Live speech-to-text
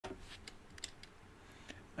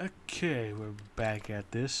Okay, we're back at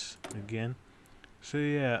this again. So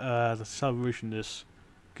yeah, the celebration this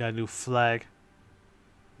got a new flag.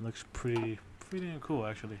 Looks pretty damn cool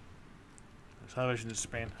actually. The celebration in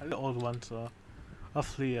Spain. I had the old one, so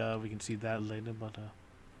hopefully we can see that later. But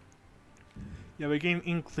yeah, we're getting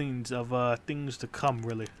inklings of things to come.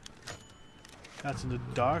 Really, that's in the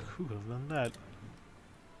dark. Who could have done that?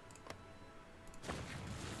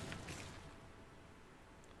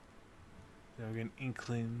 Yeah, we're getting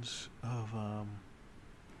inklings of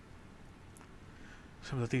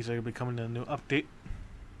some of the things that are gonna be coming in a new update.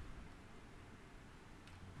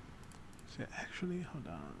 So actually, hold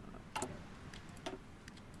on.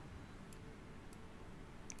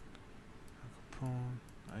 Oh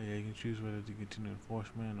yeah, you can choose whether to continue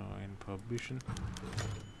enforcement or in prohibition.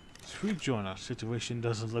 Sweet join, our situation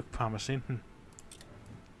doesn't look promising.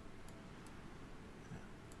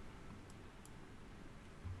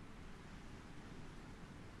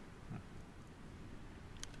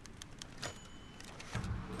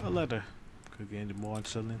 A letter. Could get any more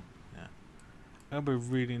unsettling. Yeah. I'll be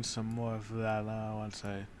reading some more of that once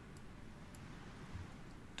I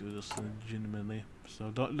do this legitimately. So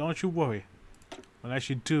don't you worry. When I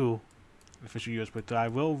actually do official US playthrough, I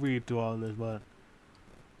will read through all of this, but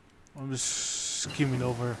I'm just skimming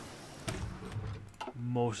over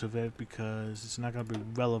most of it because it's not gonna be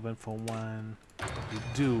relevant for when we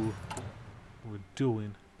do what we're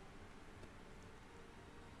doing.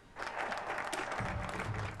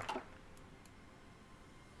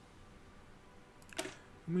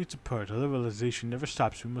 It's a part. The liberalization never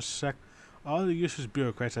stops. We must sack all the useless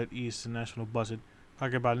bureaucrats that ease the national budget.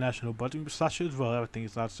 Talking about national budget, we must slash it as well. Everything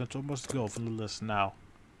is not central. Must go from the list now.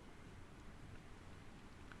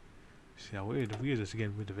 See how weird we are just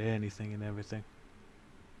getting rid of anything and everything.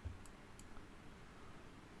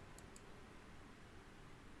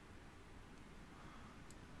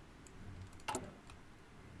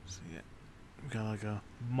 So yeah, we got like a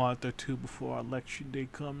month or two before our election day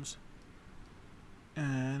comes.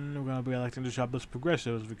 And we're gonna be electing the jobless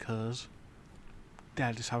progressives because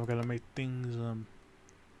that is how we're gonna make things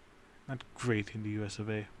not great in the US of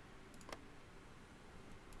A.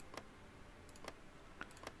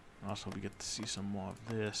 Also, we get to see some more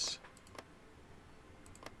of this.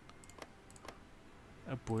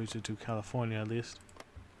 That boys it to California at least.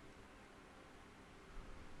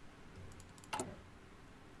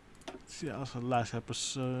 See, also last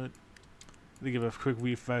episode. To give a quick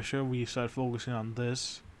refresher, we started focusing on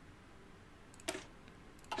this.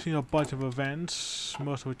 Seen a bunch of events,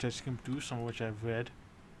 most of which I skimmed through, some of which I've read.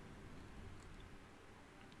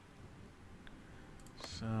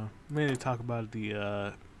 So, mainly talk about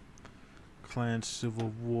the Klan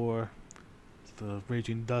Civil War, the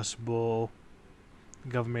Raging Dust Bowl,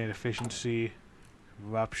 government efficiency,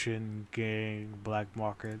 corruption, gang, black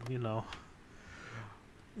market, you know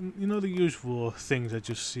the usual things that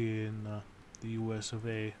you see in the US of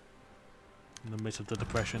A in the midst of the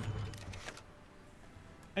Depression.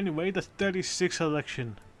 Anyway, the 36th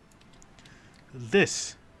election.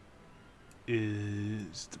 This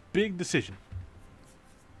is the big decision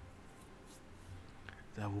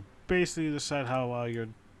that will basically decide how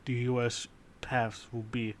the US paths will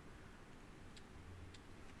be.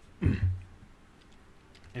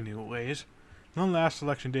 Anyways, the last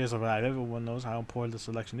election day has arrived. Everyone knows how important this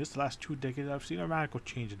election is. The last 2 decades I've seen a radical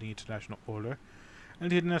change in the international order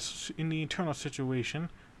and in the internal situation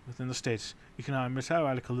within the states. Economic mishaps,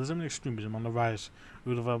 radicalism, and extremism on the rise.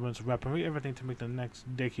 New developments, weaponry, everything to make the next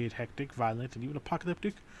decade hectic, violent, and even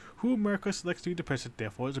apocalyptic. Who America selects to be the president,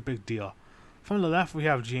 therefore, is a big deal. From the left, we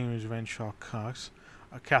have James Renshaw Cox,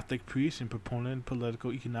 a Catholic priest and proponent of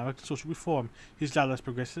political, economic, and social reform. His jobless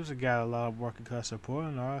progressives have got a lot of working class support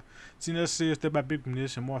and are seen as serious by big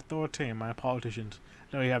business and more authoritarian politicians.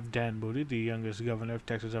 Now we have Dan Moody, the youngest governor of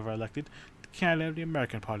Texas ever elected, the candidate of the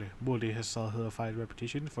American Party. Moody has solidified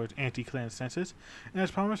reputation for its anti-Klan stances and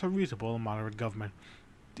has promised a reasonable and moderate government.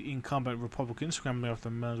 The incumbent Republicans, scrambling after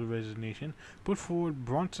Mills' resignation, put forward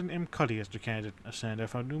Bronson M. Cuddy as the candidate, a senator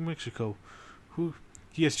from New Mexico,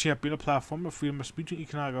 He has championed a platform of freedom of speech and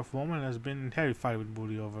economic reform and has been in heavy fight with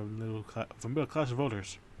Moody over middle-class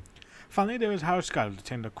voters. Finally, there is Howard Scott of the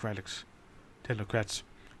Technocrats.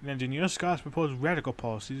 An engineer, Scott has proposed radical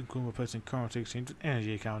policies, including replacing currency exchange with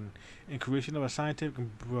energy accounting, and creation of a scientific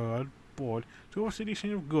and broad board to oversee the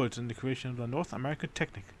exchange of goods and the creation of the North American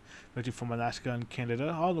Technic, ranging from Alaska and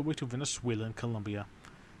Canada all the way to Venezuela and Colombia.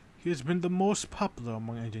 He has been the most popular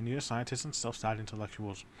among engineers, scientists, and self-styled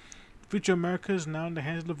intellectuals. Future America is now in the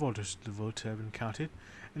hands of the voters. The votes have been counted,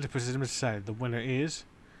 and the president has decided. The winner is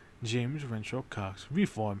James Renshaw Cox.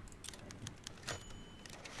 Reform.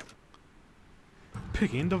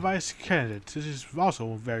 picking the vice candidate. This is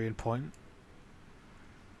also very important.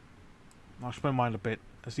 I'll explain mine a bit.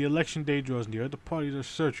 As the election day draws near, the parties are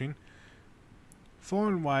searching far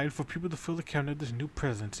and wide for people to fill the cabinet of this new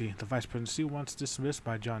presidency. The vice presidency, once dismissed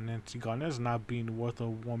by John Nancy Garner as not being worth a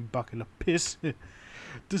warm bucket of piss,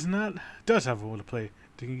 does have a role to play.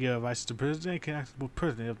 They can give advice to the president and can act as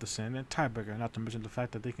president of the Senate and tiebreaker, not to mention the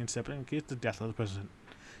fact that they can step in case the death of the president.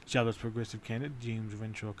 Jobless progressive candidate James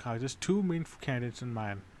Ventura Cox has two main candidates in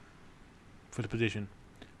mind for the position.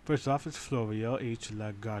 First off is Florio H.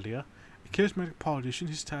 LaGuardia, a charismatic politician.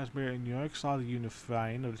 His taskmaster in New York saw the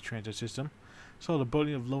unifying of the transit system, saw the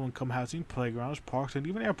building of low-income housing, playgrounds, parks, and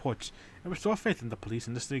even airports, and restored faith in the police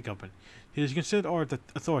and the state government. He is considered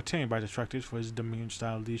authoritarian by detractors for his demeaning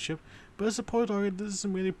style of leadership, but his supporters argue this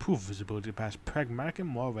doesn't really prove his ability to pass pragmatic and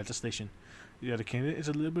moral legislation. The other candidate is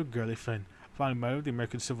a little bit girly Flynn. Founding member of the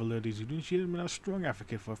American Civil Liberties Union, she has been a strong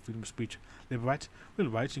advocate for freedom of speech, labor rights,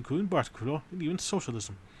 women's rights, including birth control, and even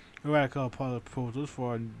socialism. A radical proposals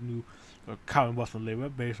for a new Commonwealth of Labor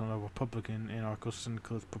based on a Republican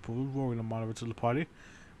anarcho-syndicalist proposal roaring the moderates of the party,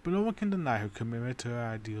 but no one can deny her commitment to her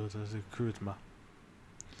ideals as a charisma.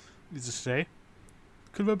 Needless to say,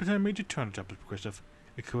 could represent a major turn of Jobless progressive.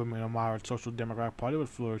 It could remain a moderate social democratic party with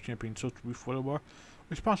Florida championing social reform or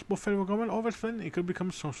responsible federal government. Over Flynn, it could become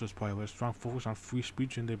a socialist party with a strong focus on free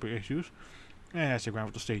speech and labor issues, and has to ground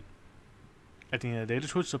with the state. At the end of the day, the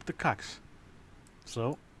choice is up to Cox.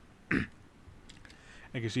 So,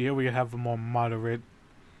 you can see here we have a more moderate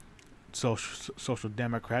social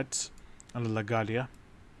democrats under LaGuardia,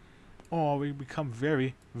 or we become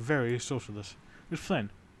very, very socialist with Flynn.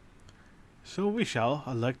 So we shall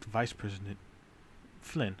elect Vice President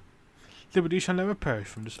Flynn. Liberty shall never perish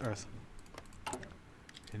from this earth.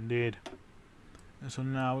 Indeed. And so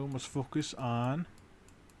now we must focus on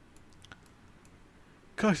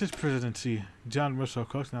Cox's presidency. John Russell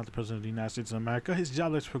Cox, now the President of the United States of America, his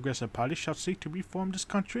jobless progressive party shall seek to reform this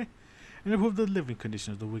country and improve the living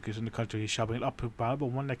conditions of the weakest in the country. He shall be an uphill battle, but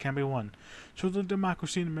one that can be won. So the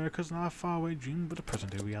democracy in America is not a faraway dream, but a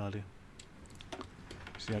present-day reality.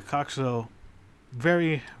 So yeah, Cox, though,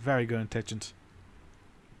 very, very good intentions.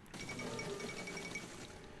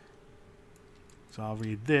 So I'll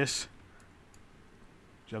read this.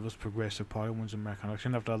 Jobless Progressive Party wins American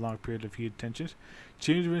election after a long period of heated tensions.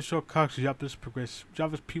 James Winslow Cox, Jobless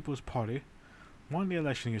People's Party, won the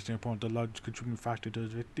election against the opponent. The largest contributing factor to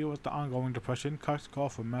his victory was the ongoing depression. Cox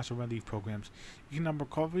called for massive relief programs. Economic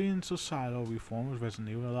recovery and societal reforms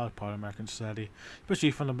resonated with a large part of American society,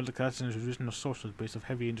 especially from the middle class and the traditional socialist base of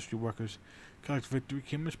heavy industry workers. Cox's victory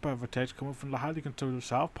came in spite of attacks coming from the highly conservative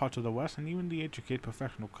South, parts of the West, and even the educated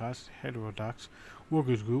professional class, heterodox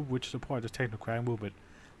workers group, which supported the technocratic movement.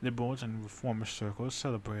 Liberals and reformist circles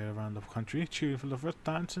celebrated around the country, cheering for the first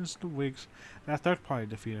time since the Whigs, that third party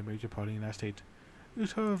defeated a major party in the United States.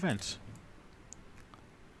 These are events.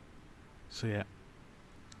 So yeah,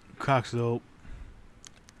 Cox though,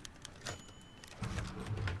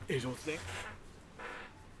 his whole thing,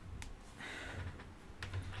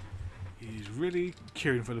 he's really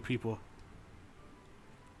caring for the people,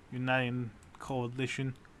 uniting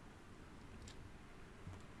coalition.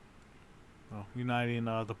 Well, uniting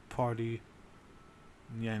the party,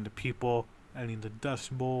 uniting the people, ending the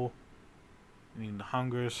Dust Bowl, ending the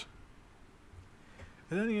hungers,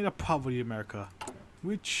 and ending the poverty in America,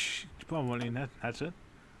 which probably that's it.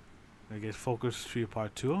 I guess Focus 3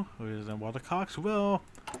 Part 2, other than Walter Cox. Well,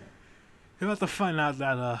 you have to find out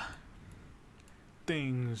that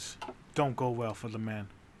things don't go well for the man,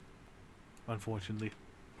 unfortunately.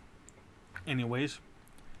 Anyways,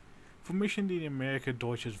 formation the American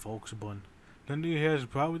Deutsches Volksbund. The new here is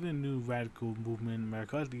probably the new radical movement in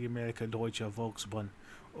America, the American Deutsche Volksbund,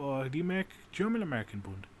 or the German-American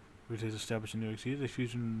Bund, which is established in New York City. The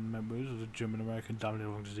fusion members of the German-American dominated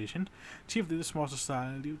organization, chiefly the Small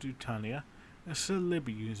Society of Britannia, and civil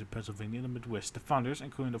labor unions in Pennsylvania and the Midwest. The founders,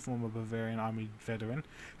 including the former Bavarian Army veteran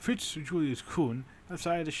Fritz Julius Kuhn, have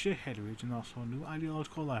decided to share heritage and also a new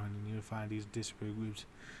ideological alignment in unifying these disparate groups.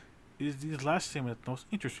 It is these last statements the most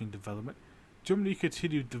interesting development. Germany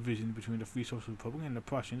continued division between the Free Social Republic and the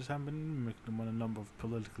Prussians have been mixed among a number of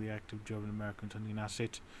politically active German Americans in the United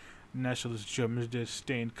States. Nationalist Germans,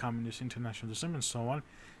 disdained communist internationalism, and so on.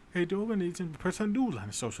 The organization pressed a new line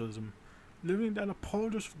of socialism, living that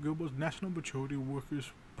apologist for Goebbels' National Majority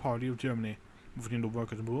Workers' Party of Germany, within the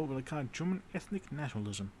workers' movement with a kind of German ethnic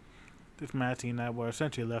nationalism. This Matty and I were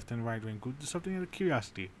essentially left and right-wing groups, something of a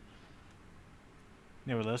curiosity.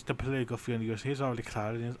 Nevertheless, the political field in the USA is already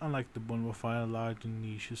clouded, and is unlike the Bund will find a large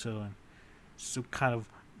niche to settle in. Some kind of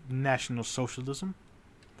national socialism?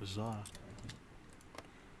 Bizarre.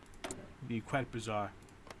 be quite bizarre.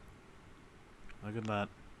 Look at that.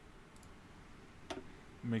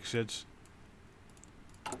 Makes sense.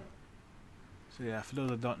 So yeah, for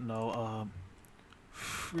those that don't know,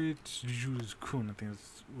 Fritz Jules Kuhn, I think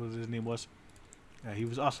that's what his name was. He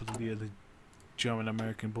was also the leader of the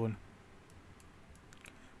German-American Bund,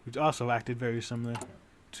 which also acted very similar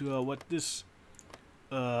to what this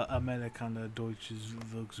Amerikaner Deutsches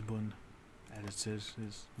Volksbund, as it says,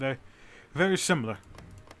 is very, very similar,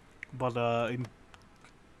 but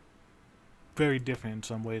very different in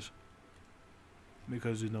some ways.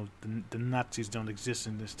 Because, you know, the Nazis don't exist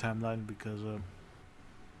in this timeline because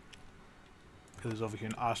over here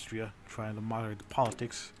in Austria trying to moderate the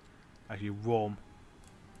politics, actually Rome.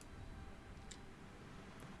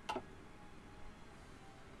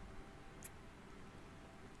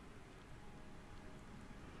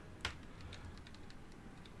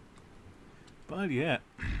 But yeah.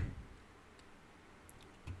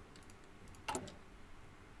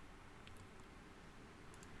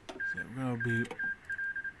 So we're gonna be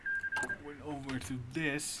going over to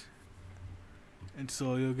this, and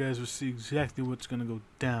so you guys will see exactly what's gonna go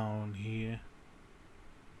down here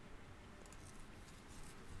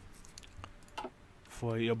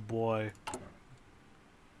for your boy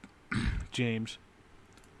James.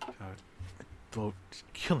 Sorry, throat is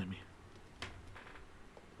killing me.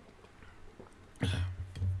 A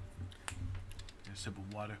sip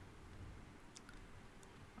of water.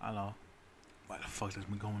 I don't know why the fuck that's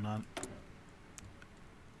been going on.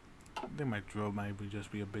 I think my throat might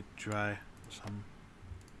just be a bit dry or something.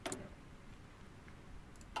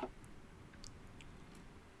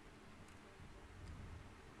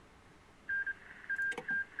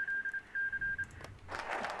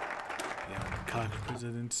 Yeah, the college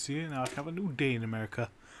presidency. Now I have a new day in America.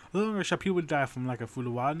 No longer shall people die from lack of food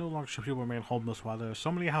or water. No longer shall people remain homeless while there are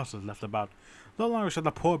so many houses left about. No longer shall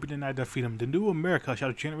the poor be denied their freedom. The new America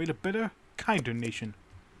shall generate a better, kinder nation.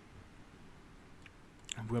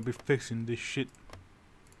 And we're gonna be fixing this shit,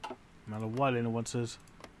 no matter what anyone says.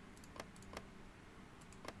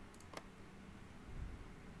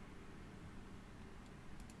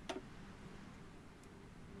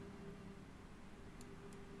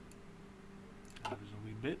 That was a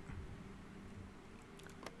wee bit.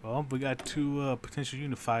 Well, we got two potential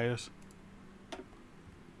unifiers.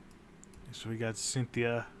 So we got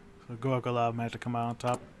Cynthia, so Gorgola might have to come out on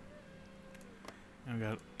top. And we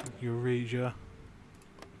got Eurasia.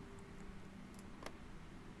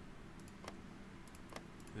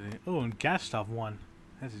 Oh, and Gastov won.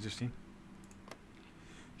 That's interesting.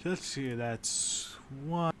 So let's see, that's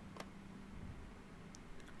 1,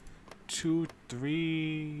 2,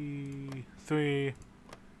 3,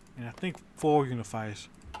 and I think 4 unifiers.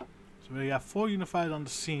 So we got 4 unifiers on the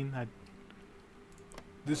scene.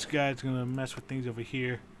 This guy's gonna mess with things over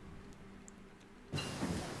here.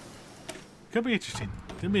 Could be interesting.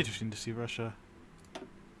 It'll be interesting to see Russia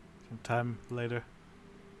sometime later.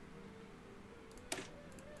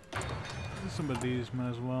 Some of these might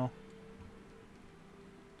as well.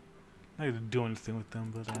 Not gonna do anything with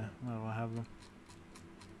them, but might as well have them.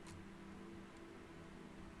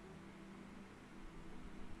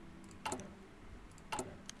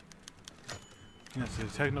 That's the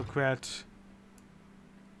technocrats.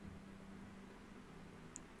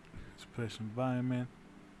 Place environment.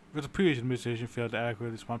 Because the previous administration failed to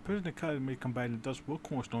adequately respond, President Carter made combating the Dust Bowl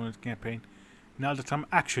cornerstone in his campaign. Now the time of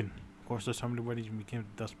action. Of course, the time of the wedding became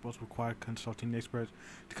the Dust Bowl required consulting experts.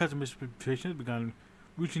 The Carter administration has begun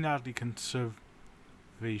reaching out to the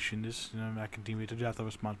conservationists in academia to draft a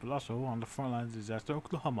response, but also on the front lines of disaster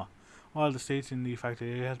Oklahoma. While the states in the affected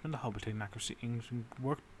area has been the hub of technocracy aims and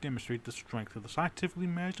work to demonstrate the strength of the scientifically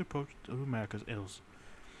managed approach to America's ills.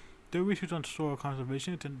 Their research on soil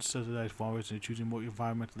conservation intended to subsidize farmers in choosing more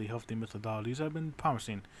environmentally healthy methodologies have been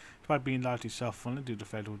promising. Despite being largely self-funded due to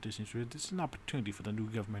federal disinterest, this is an opportunity for the new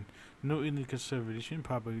government. No Indian conservation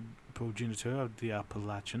progenitor of the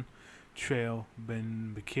Appalachian Trail,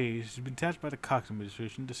 Ben McKay, has been tasked by the Cox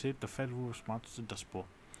administration to save the federal response to the Dust Bowl.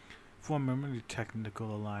 Former member of the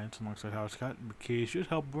Technical Alliance alongside Howard Scott, McKay should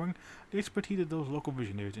help bring the expertise of those local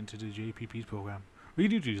visionaries into the JPP's program.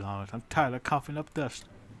 Read you these lines. I'm tired of coughing up dust.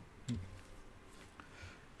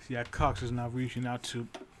 See, yeah, Cox is now reaching out to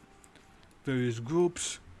various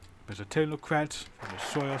groups. There's a technocrats for the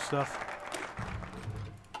soil stuff.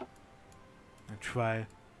 And try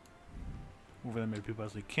over as many people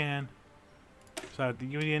as they can. So the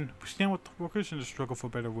union, we stand with the workers in the struggle for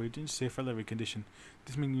better wages, safer living conditions.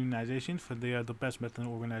 This means unionization, for they are the best method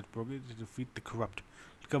of organized workers to defeat the corrupt.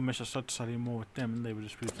 The government should start siding more with them in labor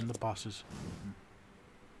disputes than the bosses.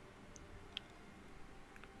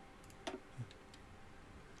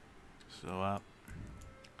 So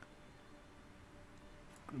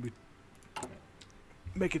we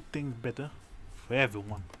making things better for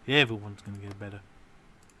everyone. Everyone's gonna get better.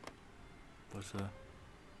 But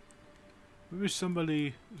maybe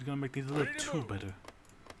somebody is gonna make things a little too better.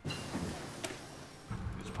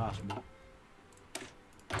 It's possible.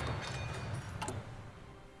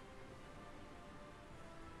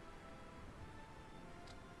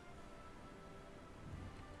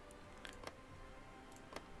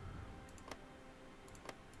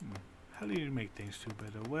 How do you make things too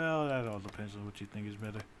better? Well, that all depends on what you think is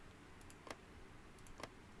better.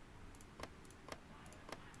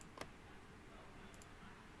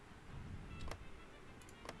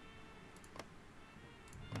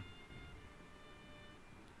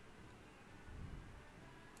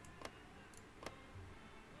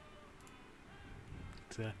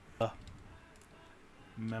 It's a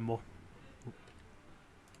memo.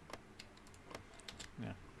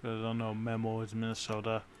 Yeah, I don't know. Memo is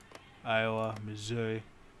Minnesota, Iowa, Missouri,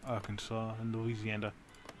 Arkansas, and Louisiana.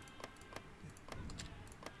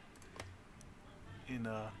 In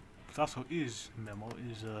it also is memo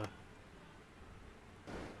is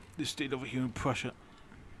the state over here in Prussia.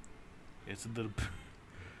 It's a little.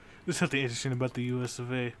 There's something interesting about the U.S.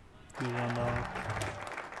 of A. You don't know.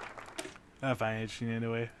 I find it interesting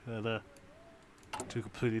anyway. That two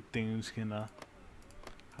completely things can have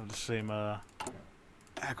the same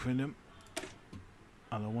acronym.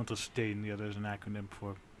 One's a state and the other is an acronym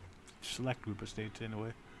for select group of states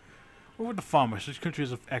anyway. Over the farmers. This country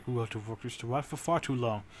has agricultural workers to rot for far too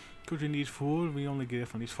long. Country needs food, we only get it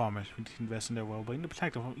from these farmers. We need to invest in their well-being to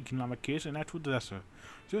protect them from economic chaos and natural disaster.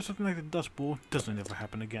 So something like the Dust Bowl doesn't ever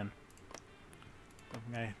happen again.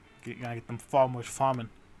 Gotta get them farmers farming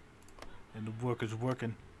and the workers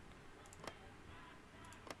working.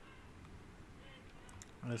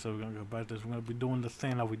 That's how we're gonna go about this. We're gonna be doing the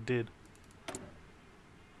thing that we did.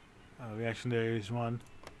 Reactionary is one.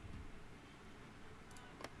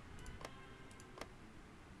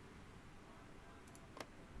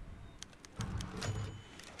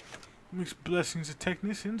 Mixed blessings of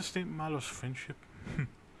techniques in the state models friendship.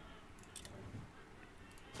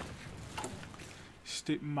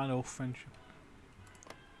 State model friendship.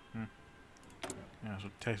 Yeah, so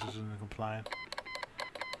Texas isn't compliant.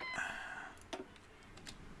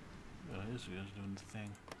 Israel's doing the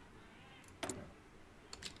thing.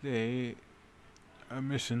 They are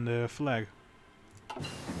missing their flag.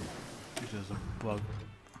 Which is a bug.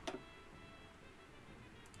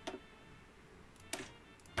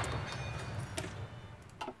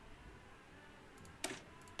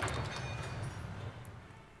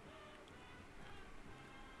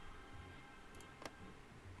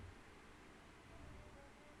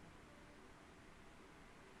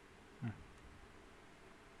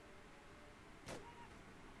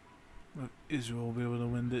 Israel will be able to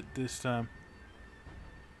win it this time.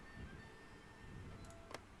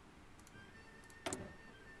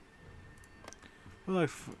 I'd like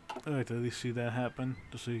to at least see that happen,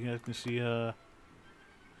 just so you guys can see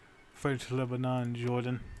French, Lebanon, and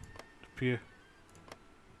Jordan appear.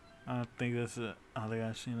 I don't think that's it. I don't think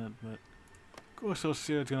I've seen it, but of course,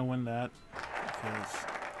 Syria's gonna win that because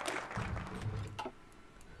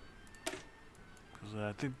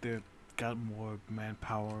I think they're got more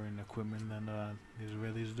manpower and equipment than the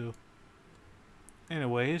Israelis do.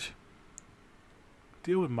 Anyways,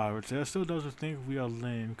 deal with moderates. There still doesn't think we are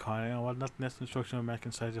incarnate and while nothing that's instruction of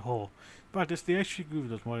American society as a whole. But it's the actually group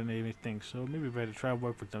that's more than they may think, so maybe we better try to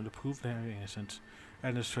work with them to prove their innocence.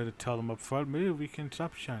 And just try to tell them up front, maybe we can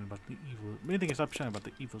stop shining about the evil. Maybe they can stop shining about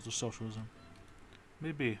the evils of socialism.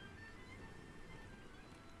 Maybe.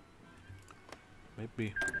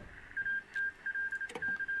 Maybe.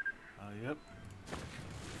 Yep.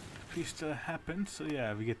 Peace to happen. So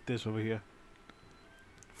yeah, we get this over here.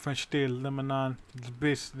 French state of Lebanon,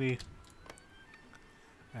 basically,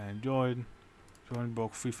 and Jordan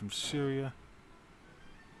broke free from Syria,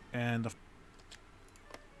 and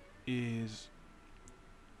is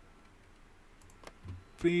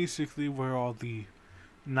basically where all the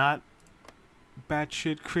not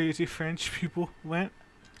batshit crazy French people went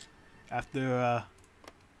after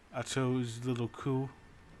Atto's little coup.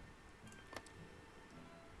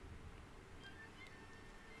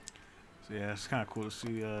 So yeah, it's kind of cool to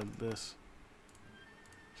see this.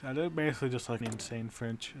 So they're basically just like insane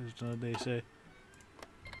French, as they say.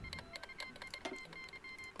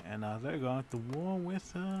 And they're going to war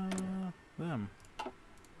with them.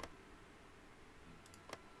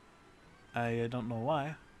 I don't know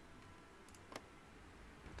why.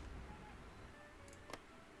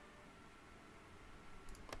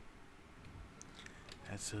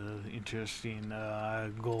 That's It's an interesting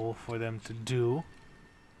goal for them to do.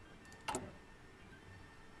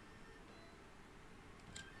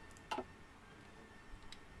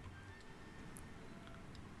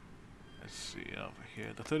 Let's see over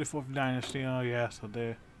here, the 34th dynasty. Oh yeah, so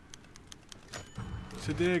they're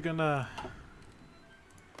gonna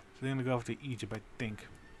go after Egypt, I think.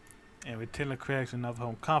 And with Taylor Craig's and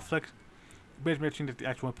Navajo conflict, Bates mentioned that the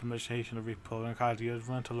actual implementation of REAP program caused years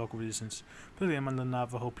run to local resistance, particularly among the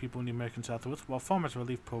Navajo people in the American Southwest, while farmers'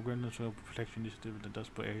 relief programs and soil protection initiative in the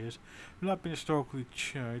Dust Bowl areas have not been historically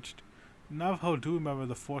charged. Navajo do remember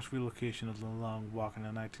the forced relocation of the Long Walk in the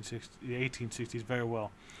 1860s very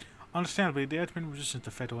well. Understandably, there has been resistance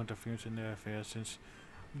to federal interference in their affairs since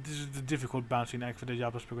this is the difficult balancing act for the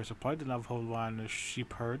jobless progressive party. The Navajo rely on their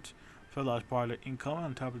sheep herds for a large part of their income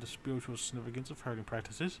on top of the spiritual significance of herding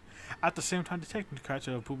practices. At the same time, the technocrats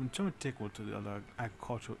that have proven so integral to the other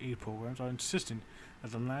agricultural aid programs are insisting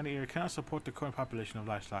that the land area cannot support the current population of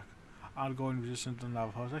livestock. Ongoing resistance to the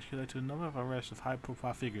Navajo has actually led to a number of arrests of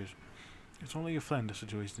high-profile figures. It's only a flaw in the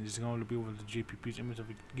situation. It's going to be over the JPP's image of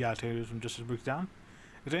egalitarianism just as breaks down.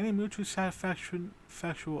 Is there any mutually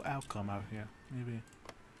factual outcome out here?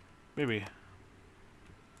 Maybe.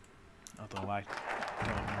 Although I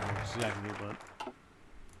don't know exactly, but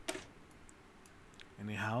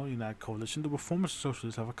anyhow, United Coalition, the reformers and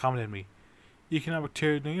socialists have accommodated me. Economic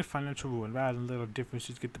tyranny and financial ruin, rather than little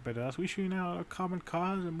differences get the better of us, we should unite our common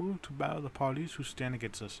cause and move to battle the parties who stand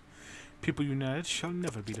against us. People united shall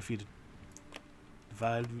never be defeated.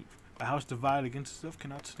 A house divided against itself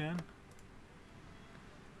cannot stand.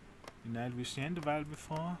 United we stand, divided we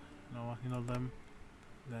fall. You know them,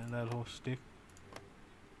 that whole stick.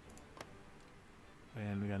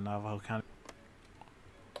 And we got Navajo County.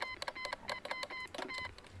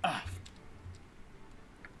 That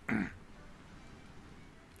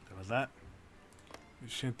was that.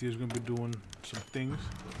 Cynthia's gonna be doing some things.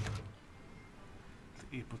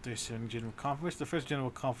 The April 37th General Conference. The first General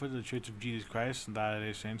Conference of the Church of Jesus Christ and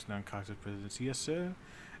Latter-day Saints during Cox's presidency. Yes, sir.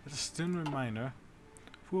 It's a stern reminder.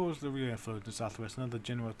 Who was the real influence in the Southwest? None of the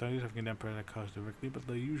general authorities have condemned President Cox directly, but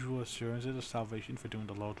the usual assurances of salvation for doing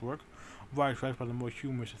the Lord's work, rights by the more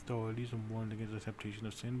humorous authorities and warned against the temptation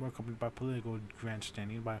of sin, were accompanied by political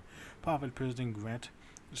grandstanding by Prophet President Grant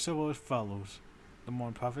and several as follows. The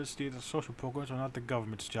Mormon prophet stated that social programs are not the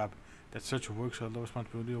government's job, that such works are the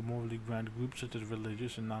responsibility of morally grand groups such as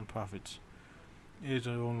religious and non-profits. In his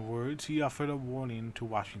own words, he offered a warning to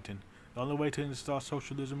Washington. The only way to install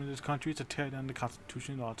socialism in this country is to tear down the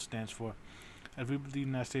Constitution and all it stands for. As we believe the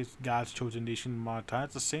United States, God's chosen nation, in modern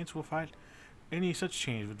times, the Saints will fight any such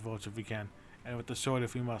change with votes if we can, and with the sword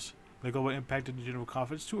if we must. The global impact of the General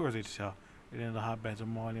Conference is too early to tell. In the hotbeds of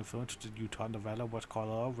Mormon influence, such as Utah, Nevada, West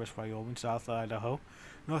Colorado, West Wyoming, South Idaho,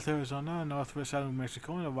 North Arizona, Northwest New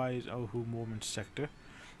Mexico, and the Wise Oahu Mormon sector.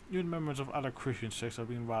 Even members of other Christian sects are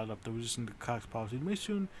being riled up. The resistance to Cox policies may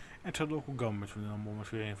soon enter local governments within the Mormon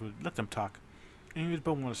sphere and influence. Let them talk. Anyways,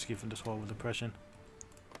 but want to escape from this horrible depression.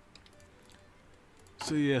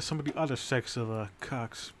 So yeah, some of the other sects of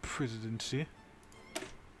Cox presidency.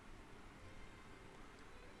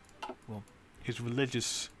 Well, his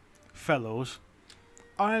religious fellows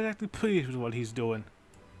aren't exactly pleased with what he's doing.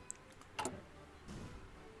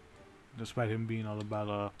 Despite him being all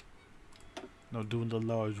about doing the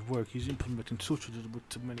Lord's work, he's implementing socialism with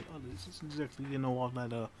too many others. It's exactly, all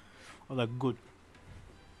that good.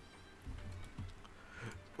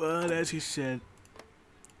 But as he said,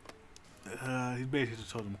 he basically just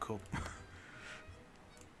told them cope.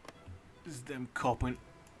 This is them coping.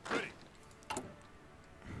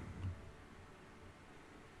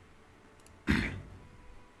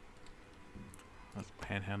 That's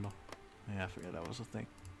Panhandle. Yeah, I forgot that was a thing.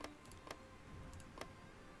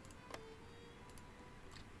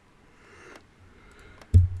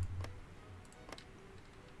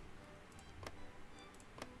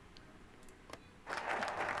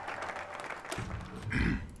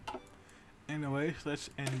 Anyways, let's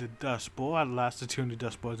end the Dust Bowl. At last, the 2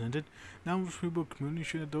 Dust Bowls ended. Now, we will community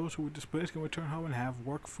ensure that those who were displaced can return home and have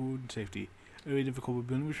work, food, and safety. A very difficult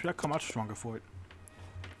rebuilding. We should come out stronger for it.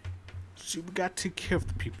 See, we gotta take care of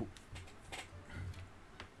the people.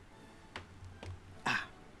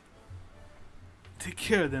 Take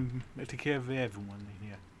care of them. Take care of everyone in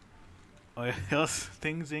here. Or else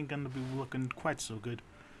things ain't gonna be looking quite so good.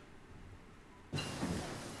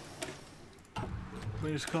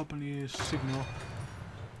 Greatest company is Signal.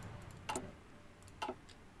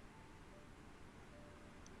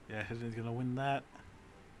 Yeah, he's gonna win that.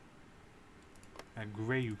 And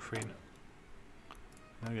Gray Ukraine.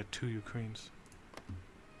 Now we got 2 Ukraines.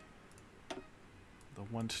 The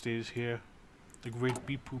one stays here. The great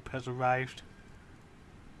bee poop has arrived.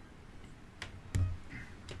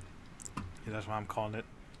 Yeah, that's what I'm calling it.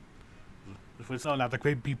 It's not the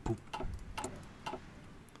great bee poop.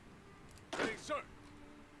 Hey, sir.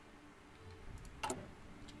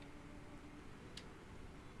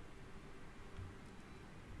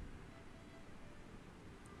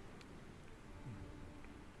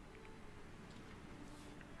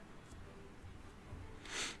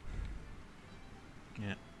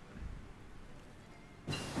 Yeah.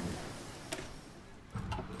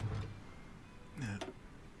 Yeah.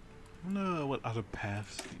 I wonder what other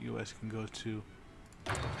paths the U.S. can go to.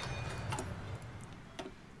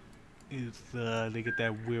 Is they get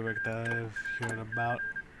that weird that I've heard about.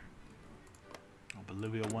 Oh,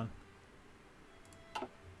 Bolivia one.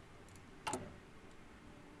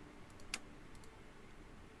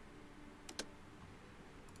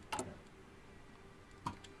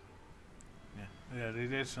 Yeah, they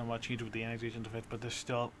did somewhat change with the annexation of it, but they're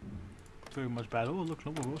still very much bad. Oh, look,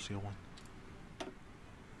 Novorossiysk one.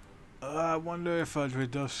 I wonder if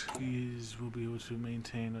Dredovskis will be able to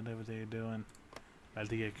maintain whatever they're doing. While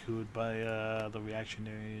they get cooled by the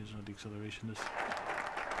reactionaries or the accelerationists.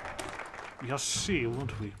 We shall see,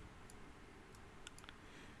 won't we?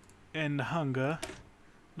 And hunger.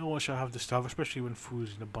 No one shall have to starve, especially when food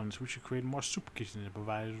is in abundance. We should create more super kitchens and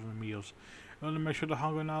provide for meals. In order to make sure the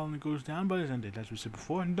hunger not only goes down, but is ended. As we said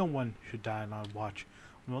before, no one should die on our watch.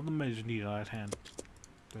 With all the measures needed at hand.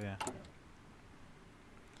 So yeah.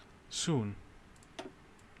 Soon,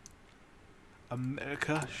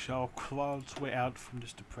 America shall claw its way out from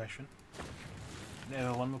this depression. And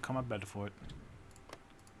everyone will come out better for it.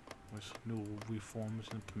 With new reforms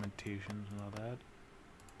and implementations and all that.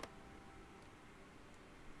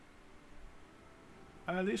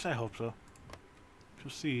 At least I hope so.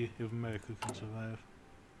 We'll see if America can survive.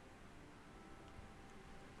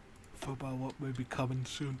 For about what may be coming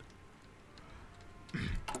soon.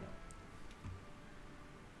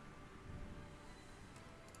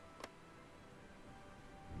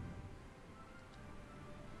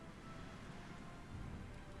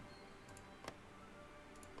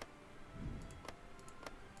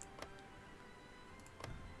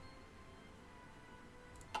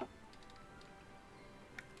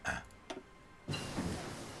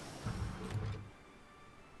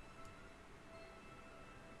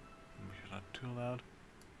 Too loud.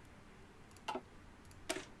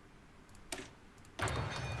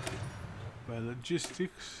 By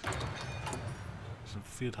logistics, some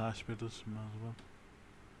field hospitals, might as well.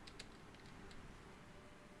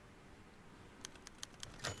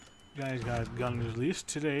 Guys got gun released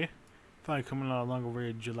today. Finally coming out longer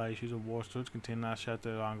rated July issues of War Stories contain last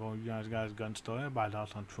chapter ongoing guys gun story by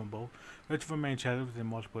Dalton on Trumbo. Ready for main chapter within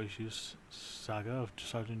multiple issues saga of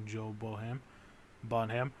Sergeant Joe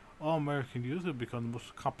Bonham. All American youth have become the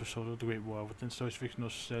most accomplished soldiers of the Great War. Within stories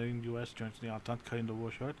fictional setting, the U.S. joins the Entente, cutting the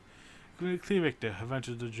war short. Clear victor,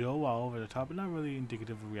 adventures of Joe, while over the top, but not really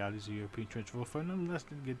indicative of realities of European trench warfare. Nonetheless,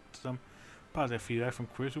 did get some positive feedback from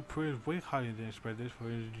critics who praised way higher than expected for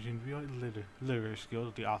his literary skills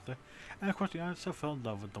of the author. And of course, the author itself fell in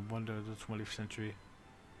love with the wonder of the 20th century.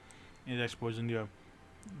 In his exploits in Europe.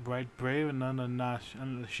 Bright, brave, and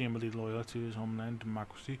unashamedly loyal to his homeland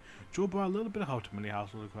democracy, Joe brought a little bit of hope to many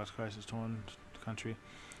households across crisis-torn country.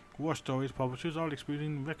 War Stories publishers are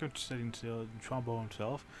experiencing record-setting sales, and Trumbo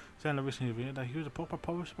himself said in a recent interview that he was a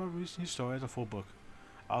publisher about releasing his story as a full book.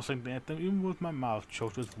 I'll sing the anthem even with my mouth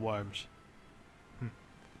choked with worms.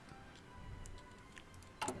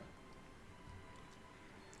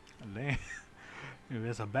 Maybe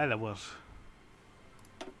that's how bad it was.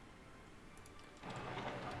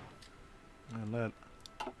 And that.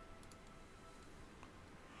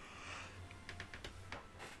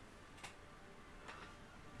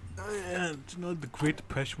 Oh yeah, do you know the Great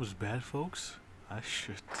Depression was bad, folks? I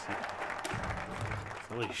should.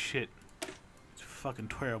 Holy shit. It's fucking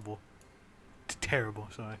terrible. It's terrible,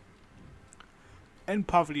 sorry. End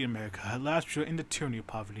poverty in America. At last, we shall end the tyranny of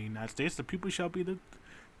poverty in the United States. The people shall be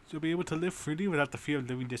able to live freely without the fear of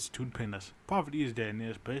living destitute and penniless. Poverty is dead in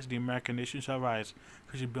this place. The American nation shall rise,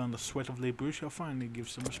 because beyond the sweat of laborers shall finally give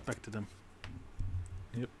some respect to them.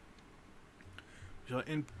 Yep.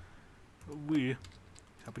 We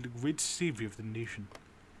shall be the great savior of the nation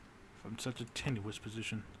from such a tenuous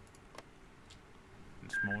position. In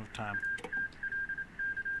this moment of time.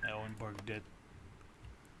 Ellenberg dead.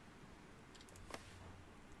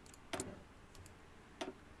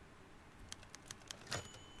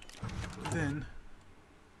 Then,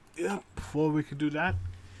 yep, before we can do that,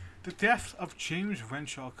 the death of James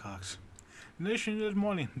Renshaw Cox. The nation this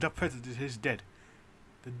morning, the president is dead.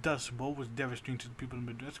 The Dust Bowl was devastating to the people in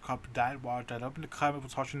the Midwest. Crops died, water dried up, and the climate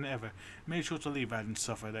was harsher than ever. Many chose to leave rather than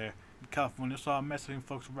suffer there. California saw a massive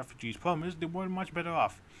influx of refugees. Problem is, they weren't much better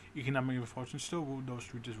off. Economic misfortune still ruled those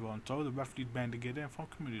streets as well, and so the refugees banded together and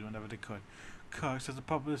formed communities whenever they could. Cox has a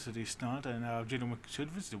publicity stunt, and gentlemen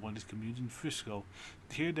should visit one of these communities in Frisco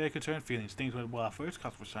to hear their concerned feelings. Things went well at first.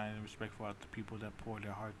 Cox was signing and respect for the people that poured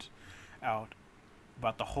their hearts out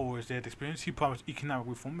about the horrors they had experienced. He promised economic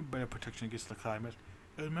reform and better protection against the climate.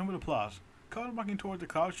 It was met with applause. Carl walking towards the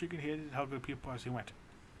crowd, shaking his head and helping the people as he went.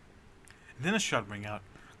 And then a shot rang out.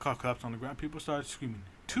 Carl collapsed on the ground. People started screaming.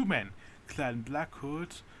 Two men, clad in black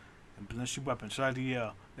hoods and bloodshed weapons, started to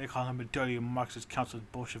yell. They called him a dirty Marxist,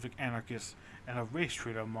 counciled Bolshevik anarchist, and a race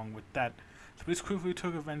traitor among with that. The police quickly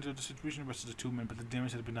took advantage of the situation and arrested the two men, but the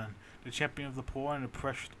damage had been done. The champion of the poor and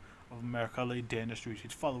oppressed of America lay dead in the streets.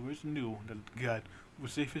 His followers knew that God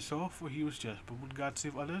would save his soul, for he was just. But would God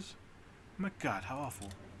save others? My God, how awful.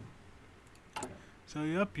 So,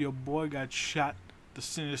 yep, your boy got shot. The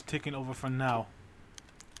sin is taking over for now.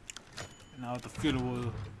 And now the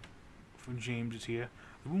funeral for James is here.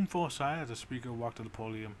 The room fell aside as the speaker walked to the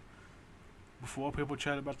podium. Before, people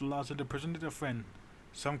chatted about the loss of the prisoner to their friend.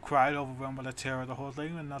 Some cried, overwhelmed by the terror of the whole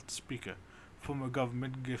thing, and not the speaker. Former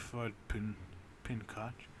government Gifford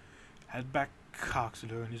Pincock had backed Cox in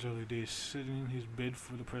his early days, sitting in his bid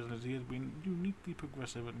for the presidency. He had been uniquely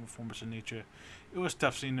progressive and reformist in nature. It was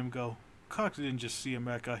tough seeing him go. Cox didn't just see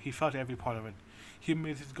America, he felt every part of it. He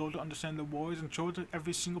made his goal to understand the worries and showed to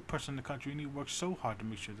every single person in the country, and he worked so hard to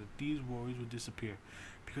make sure that these worries would disappear,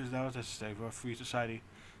 because that was necessary for a free society.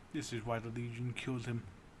 This is why the Legion killed him.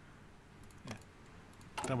 Yeah.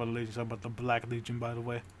 Talking about the Legion, talking about the Black Legion, by the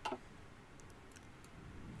way.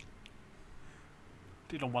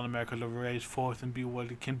 They don't want America to rise forth and be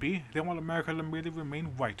what it can be. They want America to merely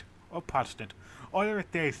remain white, or Protestant, or whatever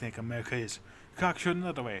they think America is. Cox showed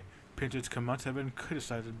another way. Pinter's comments have been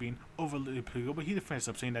criticized as being overly political, but he defends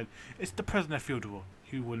himself, saying that it's the president funeral.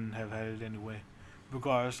 He wouldn't have had it anyway.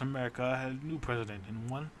 Regardless, America had a new president, and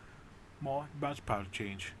one more about power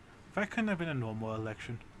change. That couldn't have been a normal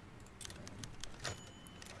election.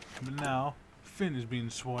 But now, Finn is being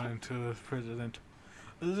sworn into as president.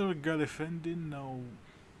 Elizabeth Gurley Finn didn't know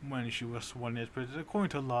when she was sworn as president.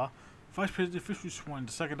 According to law, Vice President officially sworn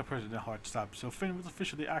the second the president hard stopped, so Finn was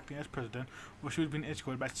officially acting as president, while she was being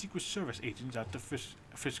escorted by Secret Service agents out to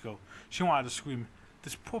Frisco. She wanted to scream,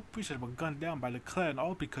 "This poor priest had been gunned down by the Klan,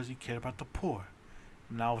 all because he cared about the poor."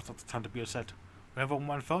 Now was not the time to be upset. Whenever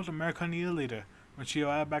one felt, America needed a leader. When she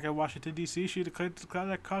arrived back at Washington, D.C., she declared to the crowd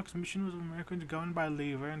that Cox's mission was Americans governed by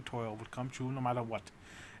labor and toil would come true no matter what,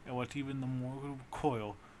 and what even the more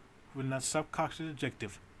recoil would not stop Cox's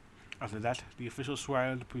objective. After that, the official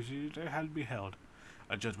swear of the procedure had to be held.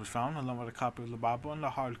 A judge was found, along with a copy of the Bible and the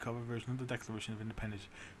hardcover version of the Declaration of Independence.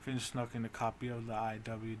 Finn snuck in a copy of the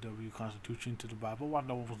IWW Constitution to the Bible while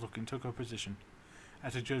no one was looking, took her position.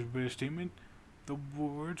 As the judge read a statement, the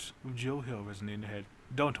words of Joe Hill resonated in her head.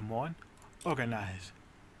 Don't mourn, organize.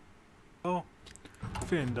 Oh,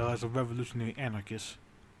 Finn, though, as a revolutionary anarchist,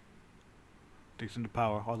 takes into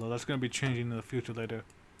power, although that's going to be changing in the future later.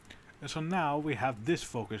 And so now we have this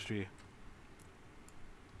focus tree,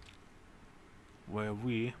 where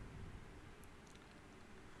we've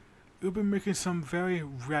been making some very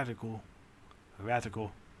radical,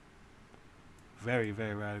 very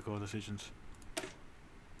radical decisions.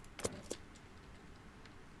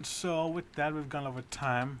 So with that, we've gone over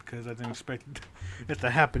time, because I didn't expect it to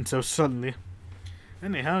happen so suddenly.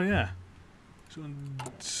 Anyhow, yeah.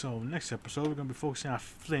 So next episode, we're going to be focusing on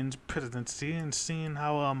Flynn's presidency and seeing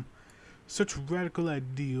how such radical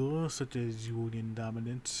ideals such as union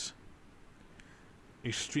dominance,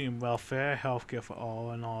 extreme welfare, healthcare for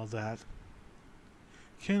all, and all that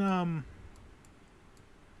can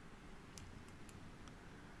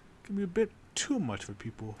be a bit too much for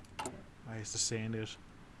people, as the saying is.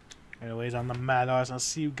 Anyways, I'm the Mad Arse, and I'll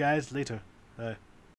see you guys later. Bye.